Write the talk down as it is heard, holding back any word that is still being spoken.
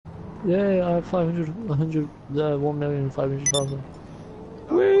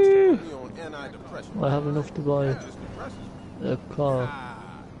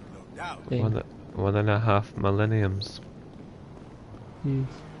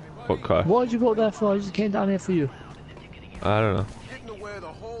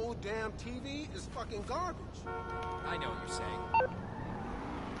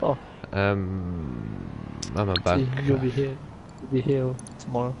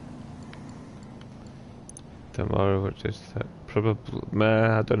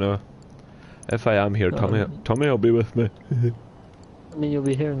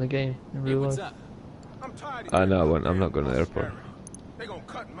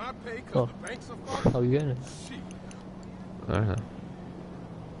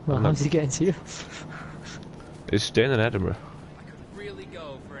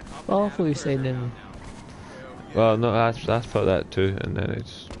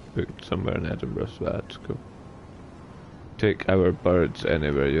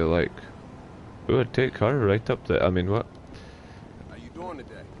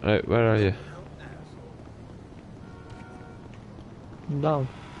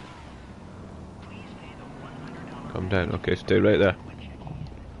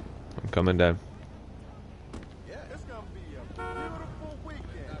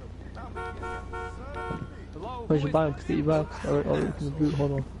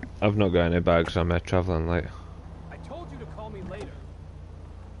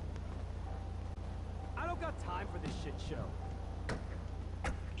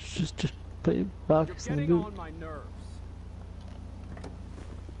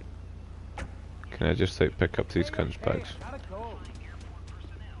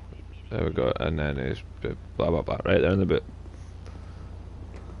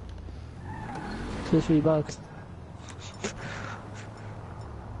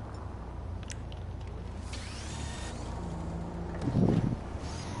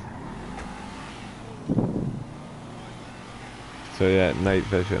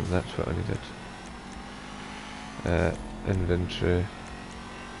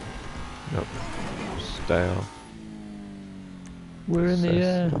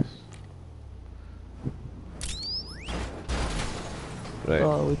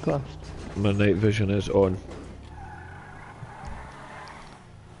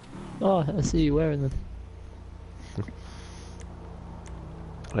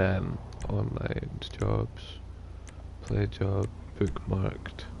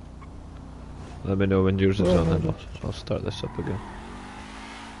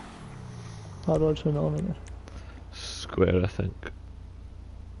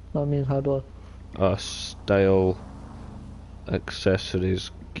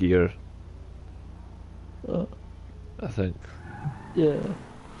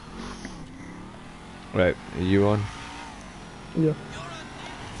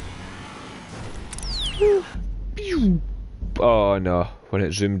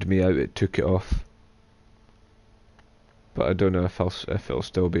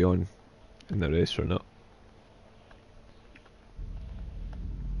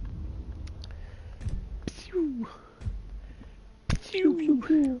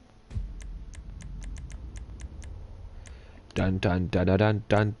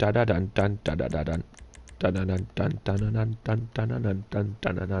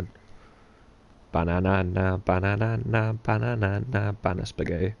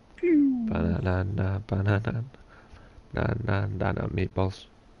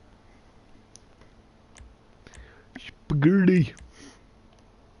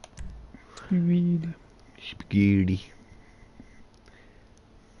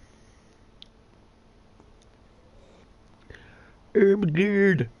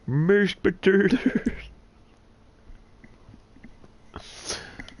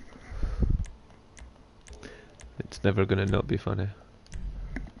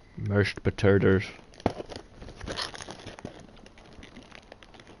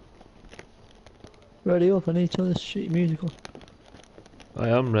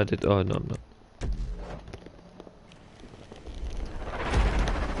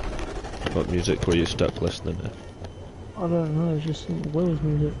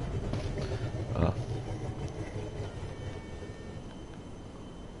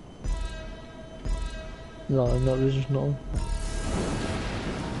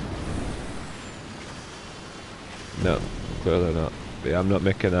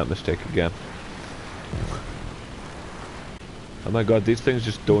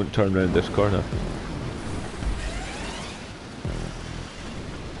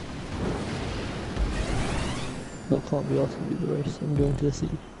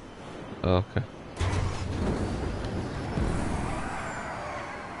Okay.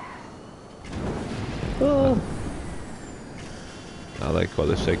 Oh! I like all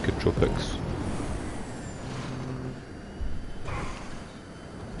the psychotropics.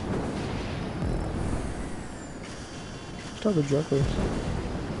 Just have a drug race.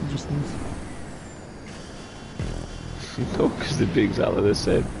 Just these. No, because they'd be exactly the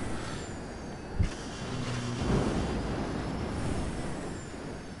same.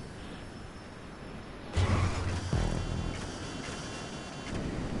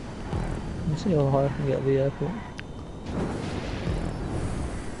 Let's see how high I can get at the airport.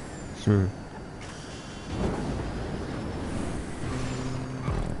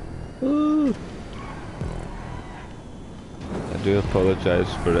 Ooh! I do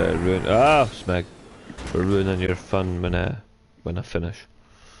apologise for Smeg, for ruining your fun when I finish.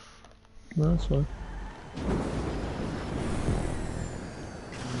 No, that's fine.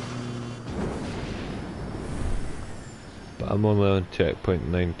 But I'm only on checkpoint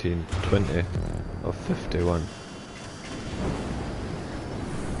 1920 of 51.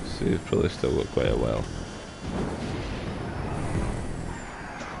 So you've probably still got quite a while.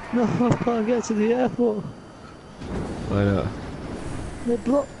 No, I can't get to the airport. Why not? They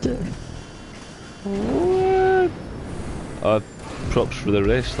blocked it. What? Oh, props for the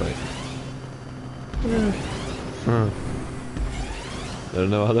race, like. Yeah. There's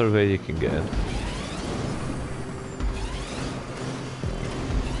no other way you can get in.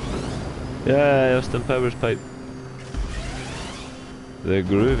 Yeah, Austin Powers pipe. The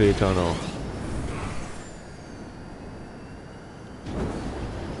groovy tunnel.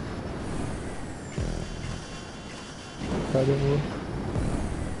 I don't know.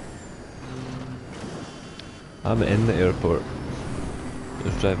 I'm in the airport.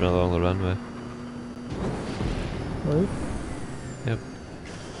 Just driving along the runway. Right? Yep.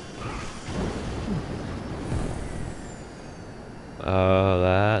 Oh,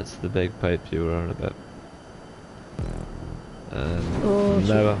 that's the big pipe you were on about. Oh,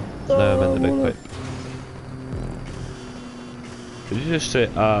 Now I'm in the big pipe. Did you just say,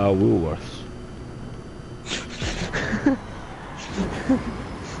 Woolworths?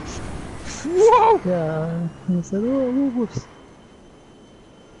 Whoa! Yeah, I said, oh, whoops.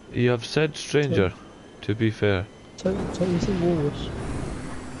 You have said stranger, to be fair. So you said walrus.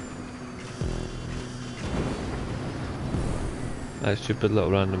 That stupid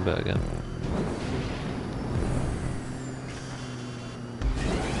little random bit again.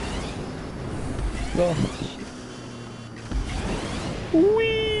 Oh,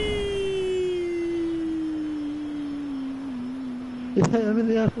 yeah, I'm in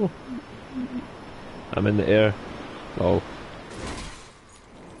the airport. I'm in the air. Oh.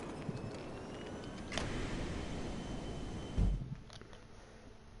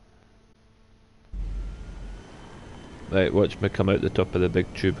 Right, watch me come out the top of the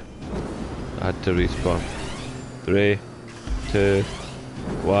big tube. I had to respawn. 3, 2,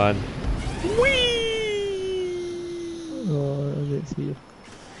 1. Whee! Oh, I didn't see you.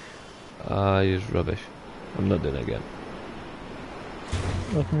 He's rubbish. I'm not doing it again.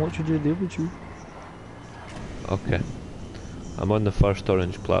 I can watch you do the other tube. Okay. I'm on the first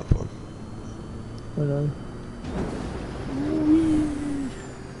orange platform. I know.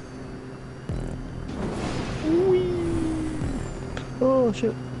 Oh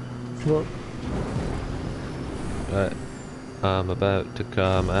shit. Look. Right. I'm about to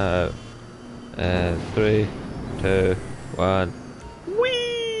come out. And 3, 2, 1.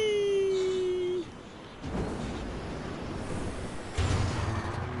 Whee!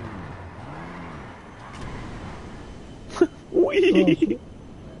 Whee!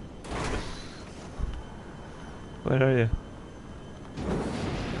 Oh, Where are you?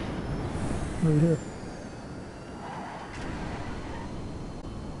 over here.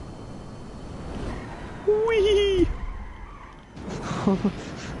 Whee! Oh,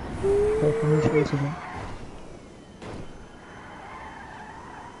 can we face it?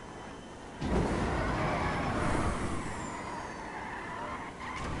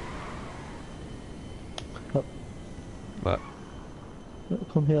 What?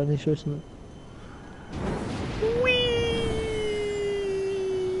 Come here, I need to show you something. Whee!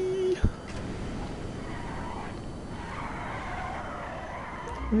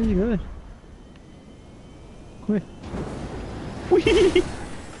 Where are you going? Come here. Whee!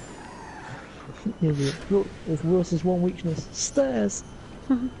 Idiot. Look, if Ross is one weakness, stairs.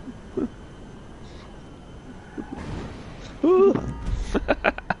 Ooh.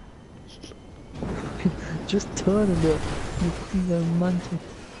 Just turn and look. You're mantle.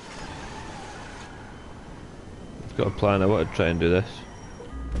 I've got a plan. I want to try and do this.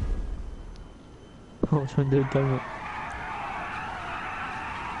 I'm trying to do a donut.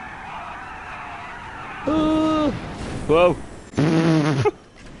 Oh! Whoa!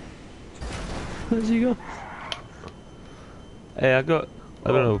 Where's he go? Hey, I don't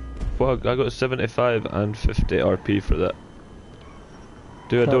know, what, I got 75 and 50 RP for that.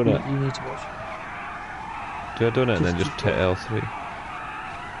 Do a Cal, donut. You need to watch. Do a donut and then Just just hit L3.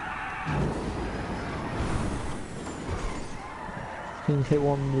 Can you hit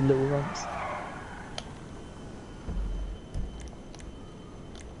one of the little ramps?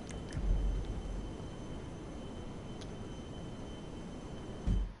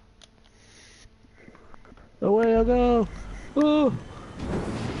 Away I go! Oh!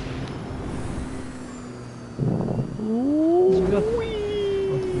 Where'd you go?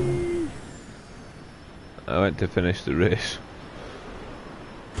 I went to finish the race.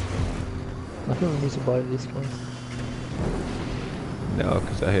 I think we need to buy this one. No,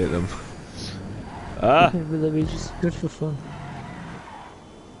 because I hate them. Ah! But they'd be just good for fun.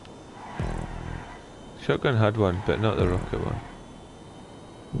 Shotgun had one, but not the rocket one.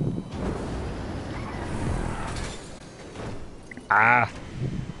 Ah!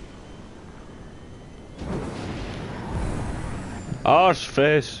 Arse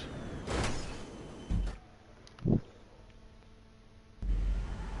face!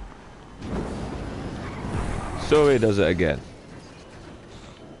 So he does it again.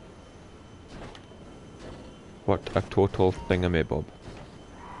 What a total thingamabob.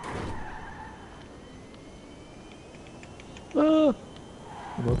 Ah!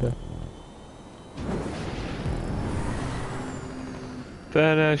 I'm okay.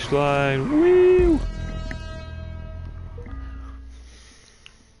 Finish line! Woo!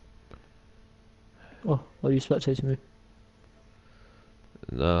 Oh, are you spectating me?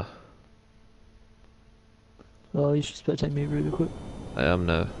 Nah, Oh, you should spectate me really quick. I am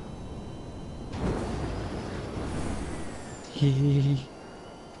now.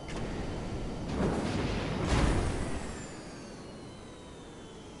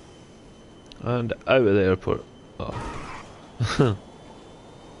 And out of the airport. Oh.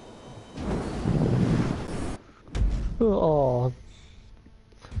 Oh,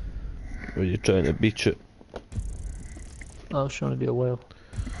 Were you trying to beach it? I was trying to be a whale.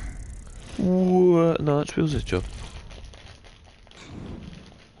 Ooh, no, that's Will's job.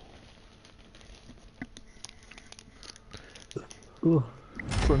 Ooh.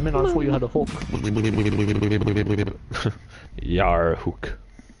 For a minute I thought you had a hook. Yar hook.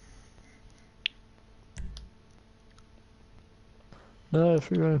 No,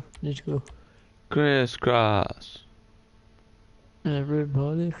 free roam. Need to go. Crisscross.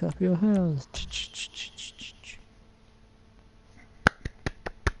 Everybody clap your hands.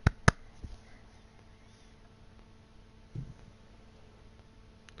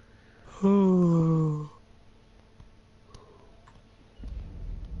 Oh.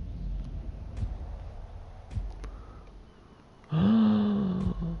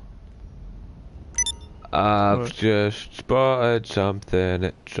 I've just spotted something,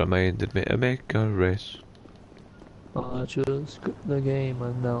 it's reminded me to make a race. I just got the game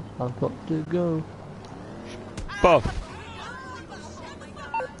and now I've got to go. Bob!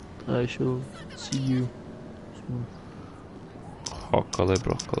 I shall see you soon. Broccoli,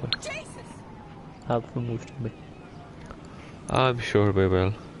 broccoli. Have fun with me. I'm sure we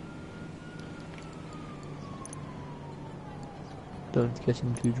will. Don't get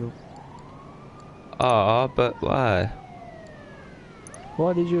him too drunk. Ah, but why?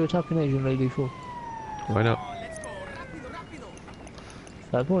 Why did you attack an Asian lady for? Why not?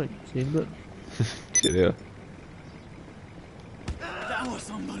 Fair point. Seemed good. Cheerio. That was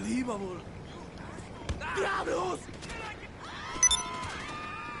unbelievable. Diablos!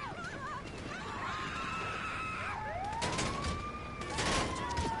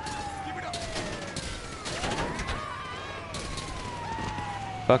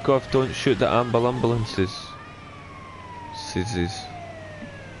 Back off, don't shoot the ambulances. Sissies.